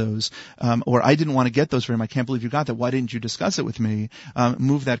have those, or I didn't want to get those for him. I can't believe you got that. Why didn't you discuss it with me?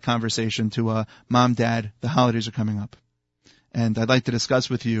 Move that conversation to Mom, Dad, the holidays are coming up, and I'd like to discuss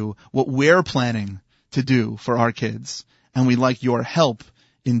with you what we're planning to do for our kids, and we'd like your help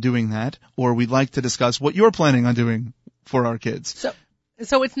in doing that, or we'd like to discuss what you're planning on doing for our kids.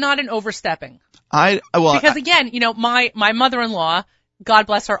 So it's not an overstepping. Because again, my mother-in-law, God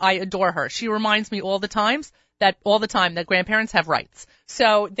bless her, I adore her. She reminds me all the time that grandparents have rights.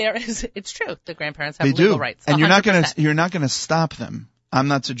 So it's true, the grandparents have legal rights. And 100%. you're not gonna stop them. I'm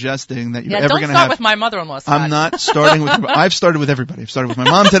not suggesting that you're ever don't gonna start with my mother-in-law, Scott. I'm not starting with, I've started with everybody. I've started with my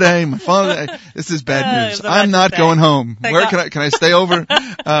mom today, my father. This is bad news. I'm not going home. Where can I stay over? We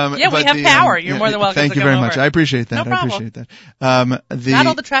have power. You're more than welcome to come over. Thank you very much. I appreciate that. No problem. I appreciate that. Not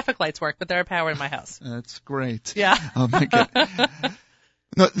all the traffic lights work, but there are power in my house. That's great. Yeah. Oh my God.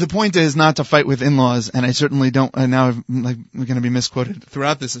 No, the point is not to fight with in-laws, and I certainly don't. Now we're going to be misquoted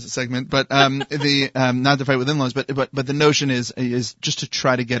throughout this segment, but not to fight with in-laws, but the notion is just to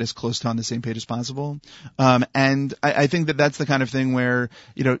try to get as close to on the same page as possible. And I think that that's the kind of thing where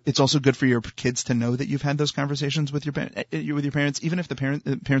it's also good for your kids to know that you've had those conversations with your parents, even if the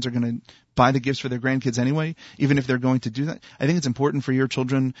parents are going to buy the gifts for their grandkids anyway, even if they're going to do that. I think it's important for your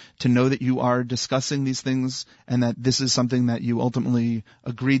children to know that you are discussing these things, and that this is something that you ultimately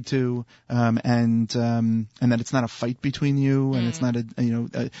agreed to, and that it's not a fight between you, and it's not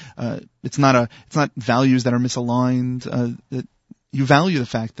it's not values that are misaligned. That you value the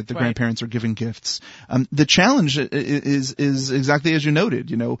fact that the grandparents are giving gifts. The challenge is exactly as you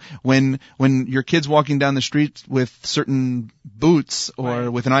noted. When your kid's walking down the street with certain boots or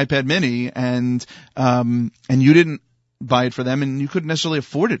with an iPad mini, and you didn't buy it for them, and you couldn't necessarily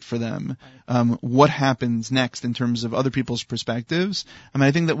afford it for them. what happens next in terms of other people's perspectives. I mean,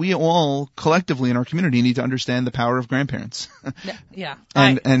 I think that we all collectively in our community need to understand the power of grandparents. Yeah.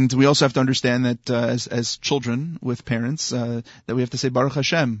 And we also have to understand that as children with parents, that we have to say Baruch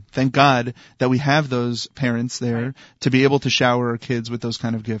Hashem, thank God that we have those parents there to be able to shower our kids with those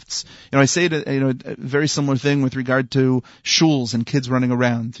kind of gifts. I say that, a very similar thing with regard to shuls and kids running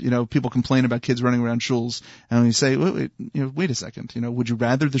around. People complain about kids running around shuls, and we say, wait a second, would you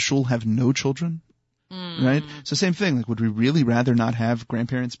rather the shul have no children? Right? So same thing, like, would we really rather not have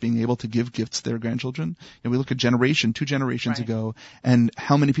grandparents being able to give gifts to their grandchildren? We look at two generations ago, and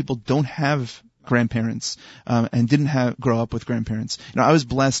how many people don't have grandparents, and didn't grow up with grandparents. I was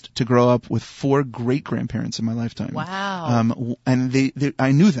blessed to grow up with 4 great grandparents in my lifetime. Wow. And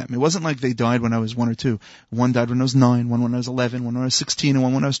I knew them. It wasn't like they died when I was 1 or 2. One died when I was 9, one when I was 11, one when I was 16, and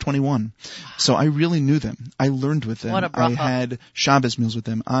one when I was 21. So I really knew them. I learned with them. What a I bracha. had Shabbos meals with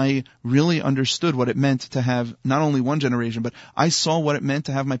them. I really understood what it meant to have not only one generation, but I saw what it meant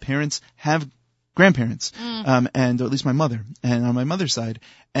to have my parents have grandparents, and at least my mother, and on my mother's side.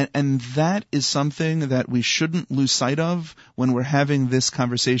 And that is something that we shouldn't lose sight of when we're having this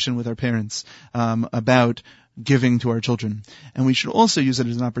conversation with our parents, about giving to our children. And we should also use it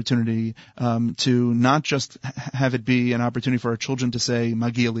as an opportunity, to not just have it be an opportunity for our children to say,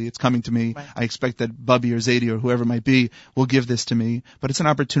 Magili, it's coming to me. Right. I expect that Bubby or Zadie or whoever it might be will give this to me. But it's an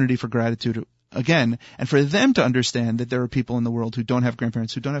opportunity for gratitude again, and for them to understand that there are people in the world who don't have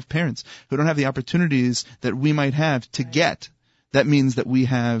grandparents, who don't have parents, who don't have the opportunities that we might have to get. That means that we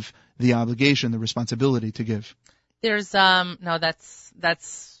have the obligation, the responsibility to give. There's that's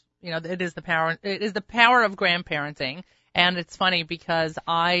it is the power of grandparenting, and it's funny because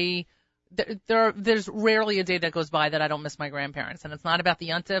there's rarely a day that goes by that I don't miss my grandparents, and it's not about the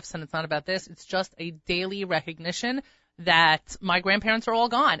yuntifs and it's not about this. It's just a daily recognition that my grandparents are all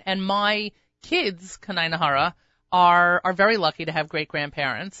gone, and my kids, Kanai Nahara, are very lucky to have great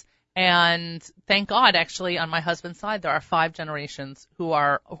grandparents. And thank God, actually, on my husband's side, there are 5 generations who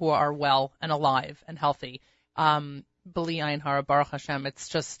are well and alive and healthy. B'li Ayin Hara, Baruch Hashem. It's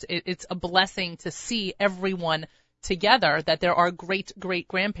just, it's a blessing to see everyone together, that there are great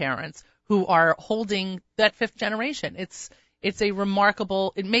grandparents who are holding that 5th generation. It's a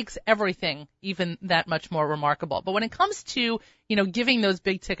remarkable, it makes everything even that much more remarkable. But when it comes to, giving those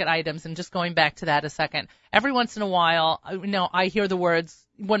big ticket items, and just going back to that a second, every once in a while, I hear the words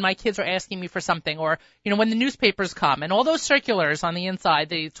when my kids are asking me for something, or, when the newspapers come and all those circulars on the inside,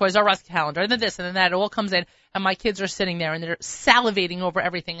 the Toys R Us calendar, and then this and then that, it all comes in, and my kids are sitting there and they're salivating over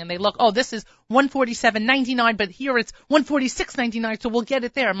everything, and they look, oh, this is $147.99, but here it's $146.99, so we'll get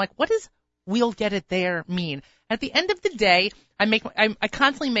it there. I'm like, what does we'll get it there mean? At the end of the day, I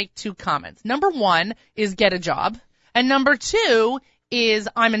constantly make 2 comments. Number 1 is get a job, and number 2 is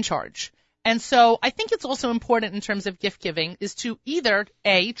I'm in charge. And so I think it's also important in terms of gift giving is to either,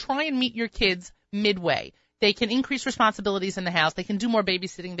 A, try and meet your kids midway. They can increase responsibilities in the house. They can do more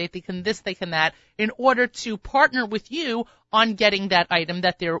babysitting. They can this, they can that, in order to partner with you on getting that item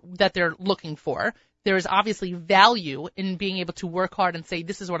that they're looking for. There is obviously value in being able to work hard and say,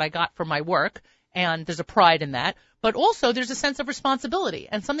 this is what I got for my work, and there's a pride in that. But also there's a sense of responsibility.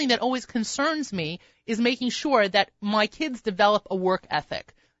 And something that always concerns me is making sure that my kids develop a work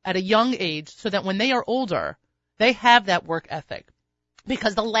ethic at a young age so that when they are older, they have that work ethic.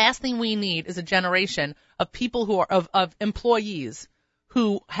 Because the last thing we need is a generation of people who are, of employees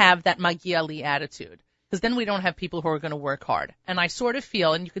who have that Magia Li attitude. Because then we don't have people who are going to work hard. And I sort of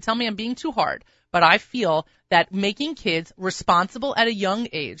feel, and you could tell me I'm being too hard, but I feel that making kids responsible at a young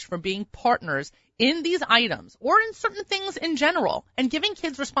age for being partners in these items or in certain things in general, and giving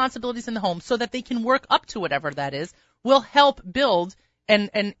kids responsibilities in the home so that they can work up to whatever that is, will help build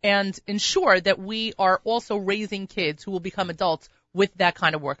and ensure that we are also raising kids who will become adults with that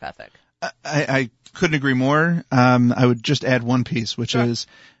kind of work ethic. I couldn't agree more. I would just add one piece, which is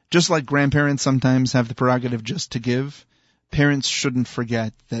just like grandparents sometimes have the prerogative just to give, parents shouldn't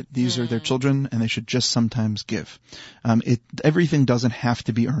forget that these are their children and they should just sometimes give. Everything doesn't have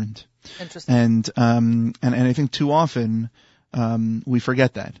to be earned. Interesting. And I think too often, we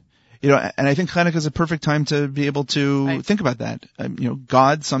forget that. And I think Hanukkah is a perfect time to be able to think about that.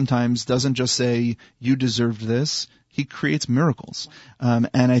 God sometimes doesn't just say, you deserved this. He creates miracles.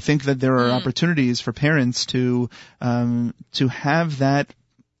 And I think that there are opportunities for parents to have that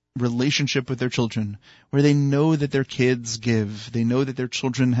relationship with their children where they know that their kids give. They know that their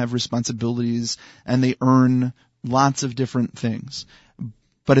children have responsibilities and they earn lots of different things.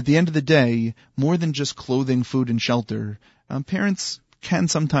 But at the end of the day, more than just clothing, food, and shelter, parents can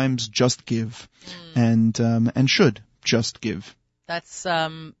sometimes just give and should just give. That's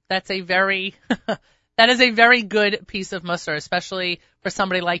a very that is a very good piece of mussar, especially for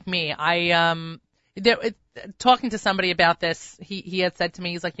somebody like me. Talking to somebody about this, he had said to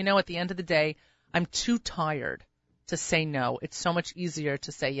me, he's like, at the end of the day, I'm too tired to say no. It's so much easier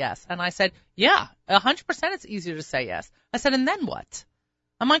to say yes. And I said, yeah, 100% it's easier to say yes. I said, and then what?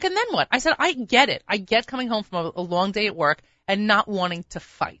 I'm like, and then what? I said, I get it. I get coming home from a long day at work and not wanting to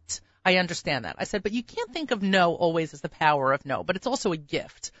fight. I understand that. I said, but you can't think of no always as the power of no, but it's also a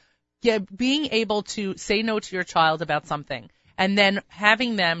gift. Yeah, being able to say no to your child about something and then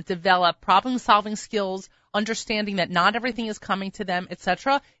having them develop problem-solving skills, understanding that not everything is coming to them,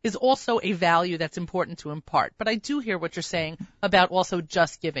 etc., is also a value that's important to impart. But I do hear what you're saying about also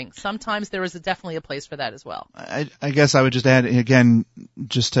just giving. Sometimes there is definitely a place for that as well. I guess I would just add, again,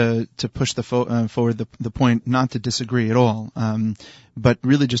 just to push forward the point, not to disagree at all, but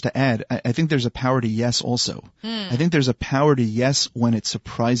really just to add, I think there's a power to yes also. I think there's a power to yes when it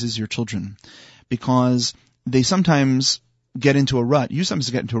surprises your children, because they sometimes get into a rut. You sometimes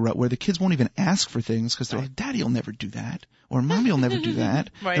get into a rut where the kids won't even ask for things because they're like, Daddy will never do that, or Mommy will never do that.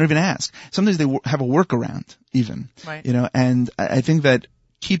 Right. They don't even ask. Sometimes they have a workaround even, right. And I think that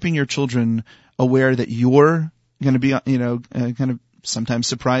keeping your children aware that you're going to be, kind of sometimes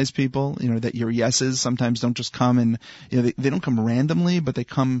surprise people, that your yeses sometimes don't just come and, they don't come randomly, but they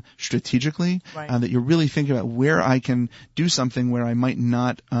come strategically, right. That you're really thinking about where I can do something where I might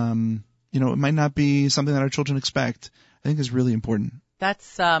not, it might not be something that our children expect. I think is really important.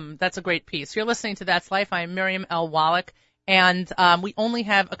 That's a great piece. You're listening to That's Life. I'm Miriam L. Wallach, and we only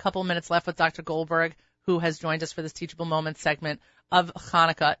have a couple minutes left with Dr. Goldberg, who has joined us for this Teachable Moments segment of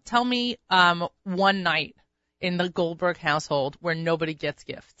Hanukkah. Tell me one night in the Goldberg household where nobody gets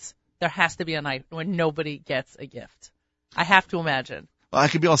gifts. There has to be a night when nobody gets a gift. I have to imagine. Well, I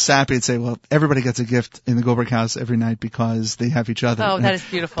could be all sappy and say, well, everybody gets a gift in the Goldberg house every night because they have each other. Oh, that is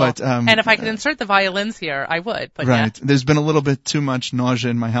beautiful. But, and if I could insert the violins here, I would. But right. Yeah. There's been a little bit too much nausea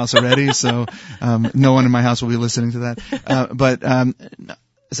in my house already, so no one in my house will be listening to that.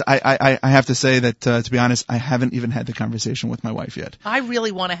 So I have to say that, to be honest, I haven't even had the conversation with my wife yet. I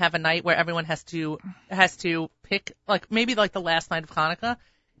really want to have a night where everyone has to pick, maybe like the last night of Hanukkah,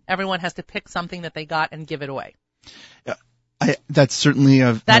 everyone has to pick something that they got and give it away. That's certainly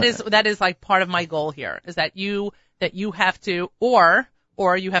that is like part of my goal here, is that you have to, or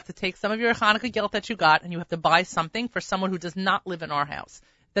you have to take some of your Hanukkah gelt that you got and you have to buy something for someone who does not live in our house.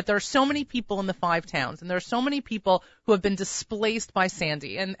 That there are so many people in the 5 towns, and there are so many people who have been displaced by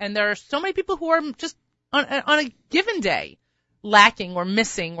Sandy, and there are so many people who are just on a given day lacking or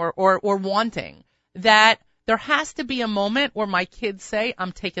missing or wanting, that there has to be a moment where my kids say,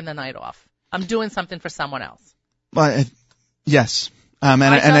 I'm taking the night off. I'm doing something for someone else. Well, yes. I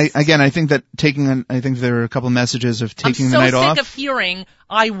think that I think there are a couple of messages of taking the night off. I'm so sick of hearing,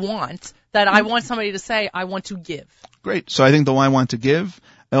 I want somebody to say, I want to give. Great. So I think I want to give.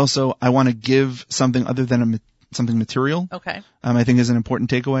 I want to give something other than something material. Okay. I think is an important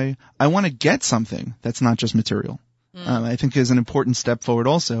takeaway. I want to get something that's not just material. I think is an important step forward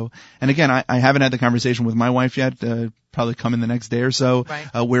also. And again, I haven't had the conversation with my wife yet, probably come in the next day or so,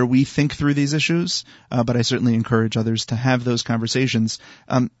 right. Where we think through these issues. But I certainly encourage others to have those conversations,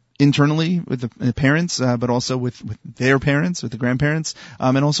 internally with the parents, but also with their parents, with the grandparents,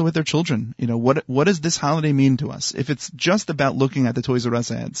 and also with their children. What does this holiday mean to us? If it's just about looking at the Toys R Us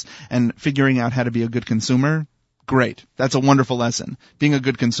ads and figuring out how to be a good consumer, great. That's a wonderful lesson, being a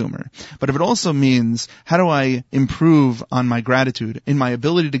good consumer. But if it also means, how do I improve on my gratitude in my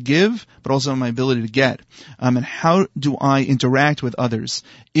ability to give, but also in my ability to get? And how do I interact with others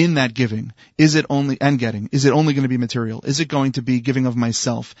in that giving? And getting? Is it only going to be material? Is it going to be giving of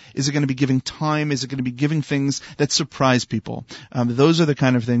myself? Is it going to be giving time? Is it going to be giving things that surprise people? Those are the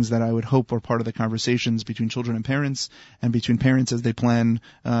kind of things that I would hope are part of the conversations between children and between parents as they plan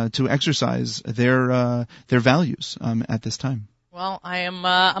to exercise their values at this time. Well,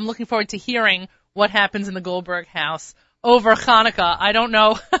 I'm looking forward to hearing what happens in the Goldberg house over Hanukkah. I don't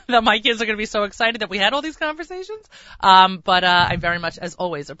know that my kids are going to be so excited that we had all these conversations, but I very much, as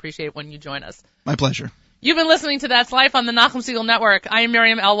always, appreciate when you join us. My pleasure. You've been listening to That's Life on the Nachum Segal Network. I am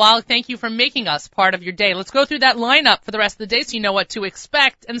Miriam L. Wallach. Thank you for making us part of your day. Let's go through that lineup for the rest of the day so you know what to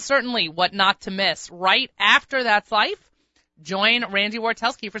expect and certainly what not to miss. Right after That's Life, join Randy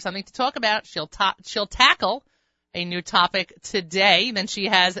Wartelski for something to talk about. She'll tackle a new topic today than she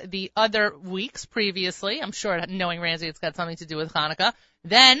has the other weeks previously. I'm sure, knowing Randy, it's got something to do with Hanukkah.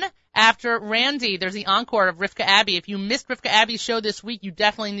 Then, after Randy, there's the encore of Rivka Abbey. If you missed Rivka Abbey's show this week, you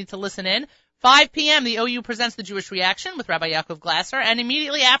definitely need to listen in. 5 p.m., the OU presents the Jewish Reaction with Rabbi Yaakov Glasser. And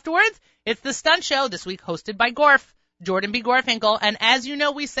immediately afterwards, it's the Stunt Show, this week hosted by Gorf. Jordan B. Gorfinkel. And as you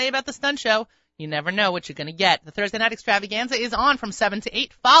know we say about the Stunt Show, you never know what you're going to get. The Thursday Night Extravaganza is on from 7 to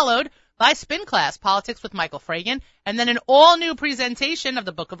 8, followed by Spin Class, Politics with Michael Fragan, and then an all-new presentation of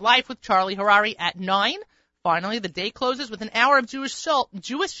the Book of Life with Charlie Harary at 9. Finally, the day closes with an hour of Jewish soul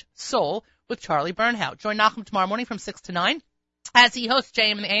with Charlie Bernhout. Join Nachum tomorrow morning from 6 to 9 as he hosts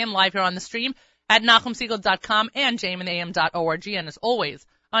JM and the AM live here on the stream at NachumSegal.com and JMandtheAM.org, and as always,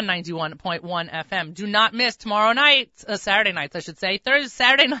 on 91.1 FM. Do not miss tomorrow night, Saturday nights, I should say,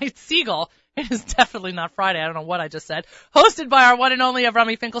 Saturday Night Seagull. It is definitely not Friday. I don't know what I just said. Hosted by our one and only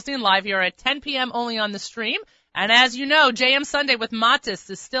Avrami Finkelstein, live here at 10 p.m. only on the stream. And as you know, JM Sunday with Matis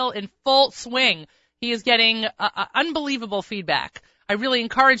is still in full swing. He is getting unbelievable feedback. I really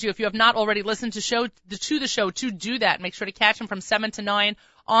encourage you, if you have not already listened to the show, to do that. Make sure to catch him from 7 to 9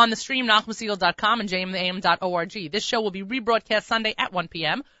 on the stream, NachumSegal.com and JMandtheAM.org. This show will be rebroadcast Sunday at 1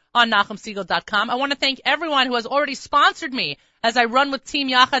 p.m. on NachumSegal.com. I want to thank everyone who has already sponsored me as I run with Team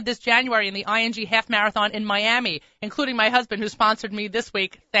Yachad this January in the ING Half Marathon in Miami, including my husband who sponsored me this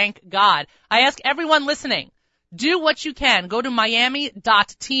week. Thank God. I ask everyone listening, do what you can. Go to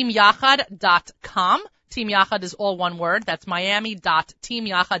miami.teamyachad.com. Team Yachad is all one word. That's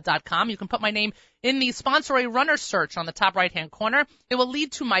miami.teamyachad.com. You can put my name in the Sponsor a Runner search on the top right-hand corner. It will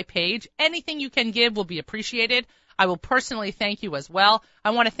lead to my page. Anything you can give will be appreciated. I will personally thank you as well. I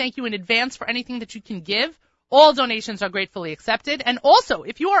want to thank you in advance for anything that you can give. All donations are gratefully accepted. And also,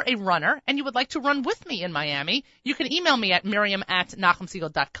 if you are a runner and you would like to run with me in Miami, you can email me at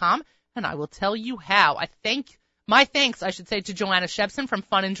miriam@nachumsegal.com, and I will tell you how. My thanks, I should say, to Joanna Shebson from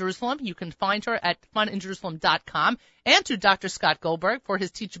Fun in Jerusalem. You can find her at funinjerusalem.com, and to Dr. Scott Goldberg for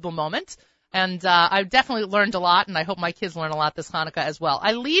his teachable moment. And I've definitely learned a lot, and I hope my kids learn a lot this Hanukkah as well.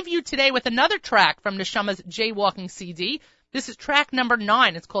 I leave you today with another track from Neshama's Jaywalking CD. This is track number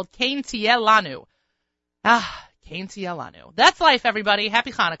 9. It's called Kain Tiel Lanu. Kain Tiel Lanu. That's life, everybody.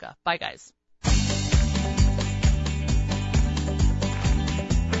 Happy Hanukkah. Bye, guys.